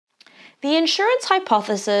The insurance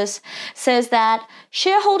hypothesis says that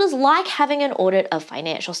shareholders like having an audit of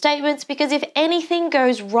financial statements because if anything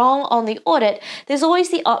goes wrong on the audit, there's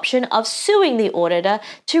always the option of suing the auditor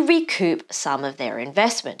to recoup some of their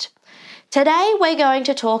investment. Today, we're going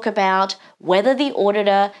to talk about whether the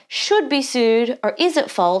auditor should be sued or is at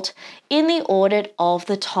fault in the audit of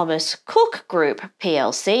the Thomas Cook Group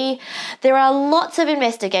plc. There are lots of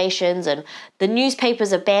investigations and the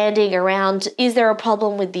newspapers are banding around, is there a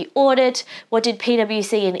problem with the audit? What did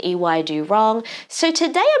PwC and EY do wrong? So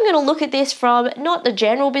today I'm going to look at this from not the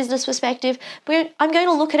general business perspective, but I'm going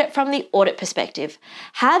to look at it from the audit perspective.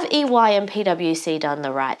 Have EY and PwC done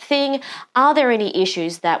the right thing? Are there any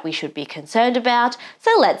issues that we should be concerned about?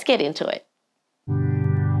 So let's get into it.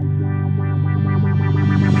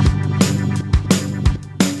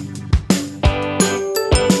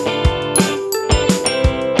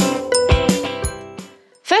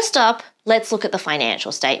 First up, let's look at the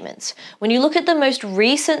financial statements. When you look at the most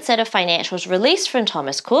recent set of financials released from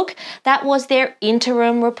Thomas Cook, that was their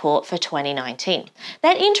interim report for 2019.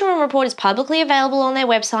 That interim report is publicly available on their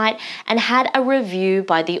website and had a review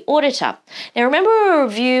by the auditor. Now remember, a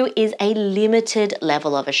review is a limited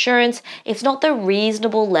level of assurance. It's not the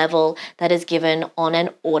reasonable level that is given on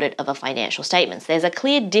an audit of a financial statements. There's a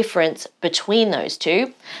clear difference between those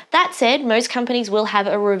two. That said, most companies will have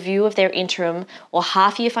a review of their interim or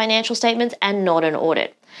half-year financial statements and not an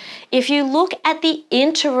audit. If you look at the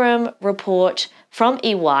interim report from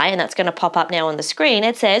EY, and that's going to pop up now on the screen,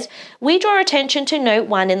 it says, we draw attention to note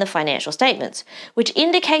 1 in the financial statements, which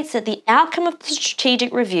indicates that the outcome of the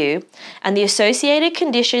strategic review and the associated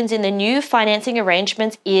conditions in the new financing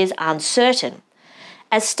arrangements is uncertain.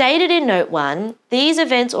 As stated in note 1, these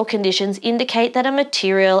events or conditions indicate that a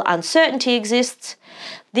material uncertainty exists.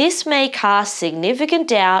 This may cast significant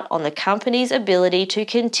doubt on the company's ability to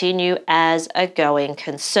continue as a going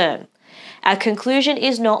concern. Our conclusion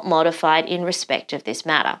is not modified in respect of this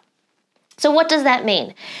matter. So what does that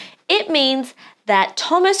mean? It means that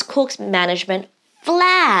Thomas Cook's management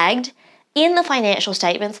flagged in the financial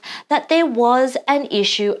statements that there was an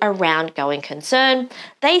issue around going concern.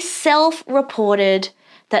 They self-reported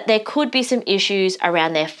that there could be some issues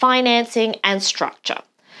around their financing and structure.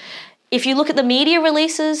 If you look at the media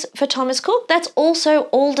releases for Thomas Cook, that's also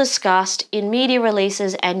all discussed in media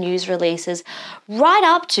releases and news releases right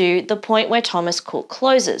up to the point where Thomas Cook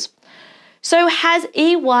closes. So has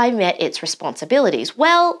EY met its responsibilities?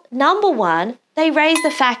 Well, number one, they raised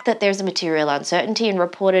the fact that there's a material uncertainty and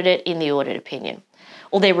reported it in the audit opinion,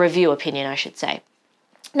 or their review opinion, I should say.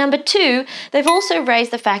 Number two, they've also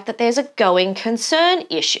raised the fact that there's a going concern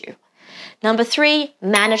issue. Number three,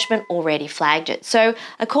 management already flagged it. So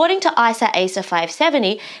according to ISA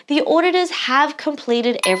 570, the auditors have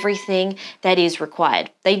completed everything that is required.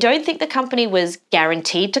 They don't think the company was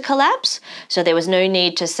guaranteed to collapse, so there was no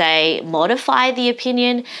need to say modify the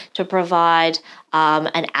opinion to provide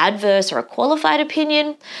an adverse or a qualified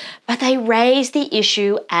opinion, but they raised the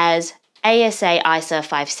issue as ASA ISA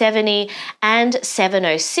 570 and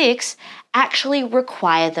 706 actually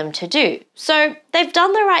require them to do. So they've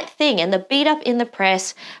done the right thing and the beat up in the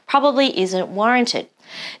press probably isn't warranted.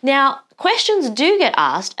 Now, questions do get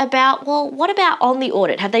asked about, well, what about on the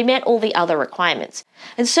audit? Have they met all the other requirements?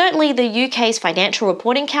 And certainly the UK's Financial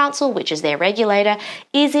Reporting Council, which is their regulator,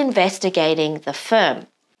 is investigating the firm.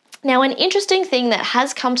 Now, an interesting thing that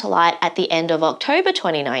has come to light at the end of October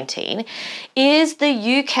 2019 is the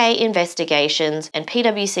UK investigations, and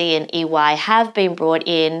PwC and EY have been brought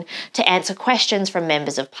in to answer questions from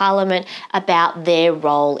members of Parliament about their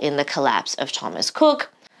role in the collapse of Thomas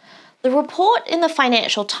Cook. The report in the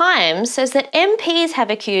Financial Times says that MPs have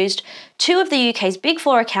accused two of the UK's Big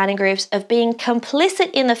Four accounting groups of being complicit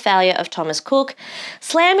in the failure of Thomas Cook,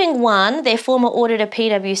 slamming one, their former auditor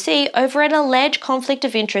PwC, over an alleged conflict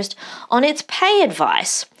of interest on its pay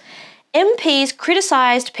advice. MPs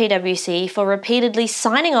criticised PwC for repeatedly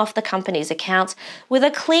signing off the company's accounts with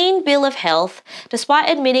a clean bill of health, despite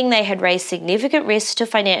admitting they had raised significant risks to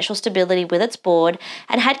financial stability with its board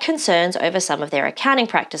and had concerns over some of their accounting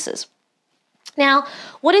practices. Now,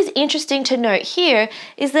 what is interesting to note here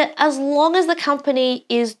is that as long as the company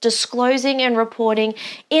is disclosing and reporting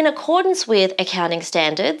in accordance with accounting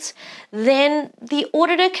standards, then the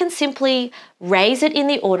auditor can simply raise it in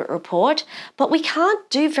the audit report, but we can't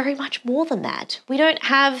do very much more than that. We don't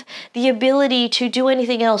have the ability to do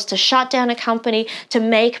anything else to shut down a company, to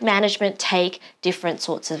make management take different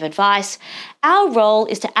sorts of advice. Our role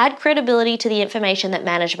is to add credibility to the information that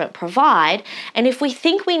management provide, and if we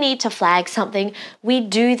think we need to flag something, we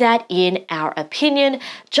do that in our opinion,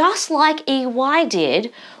 just like EY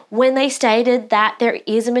did when they stated that there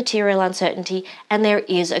is a material uncertainty and there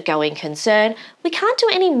is a going concern. We can't do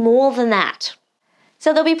any more than that.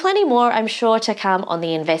 So there'll be plenty more, I'm sure, to come on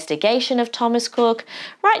the investigation of Thomas Cook.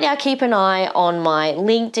 Right now, keep an eye on my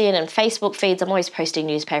LinkedIn and Facebook feeds. I'm always posting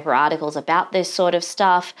newspaper articles about this sort of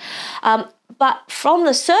stuff. But from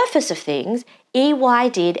the surface of things, EY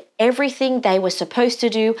did everything they were supposed to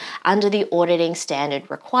do under the auditing standard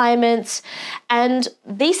requirements. And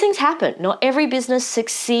these things happen. Not every business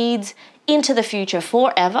succeeds into the future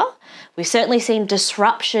forever. We've certainly seen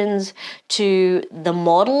disruptions to the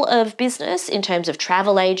model of business in terms of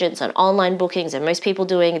travel agents and online bookings and most people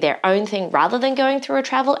doing their own thing rather than going through a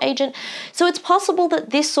travel agent. So it's possible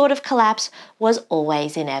that this sort of collapse was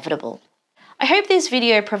always inevitable. I hope this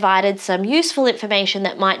video provided some useful information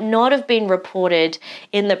that might not have been reported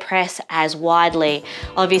in the press as widely.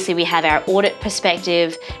 Obviously, we have our audit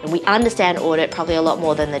perspective and we understand audit probably a lot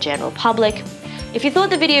more than the general public. If you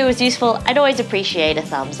thought the video was useful, I'd always appreciate a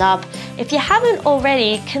thumbs up. If you haven't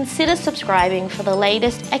already, consider subscribing for the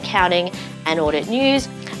latest accounting and audit news.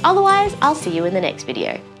 Otherwise, I'll see you in the next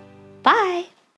video. Bye!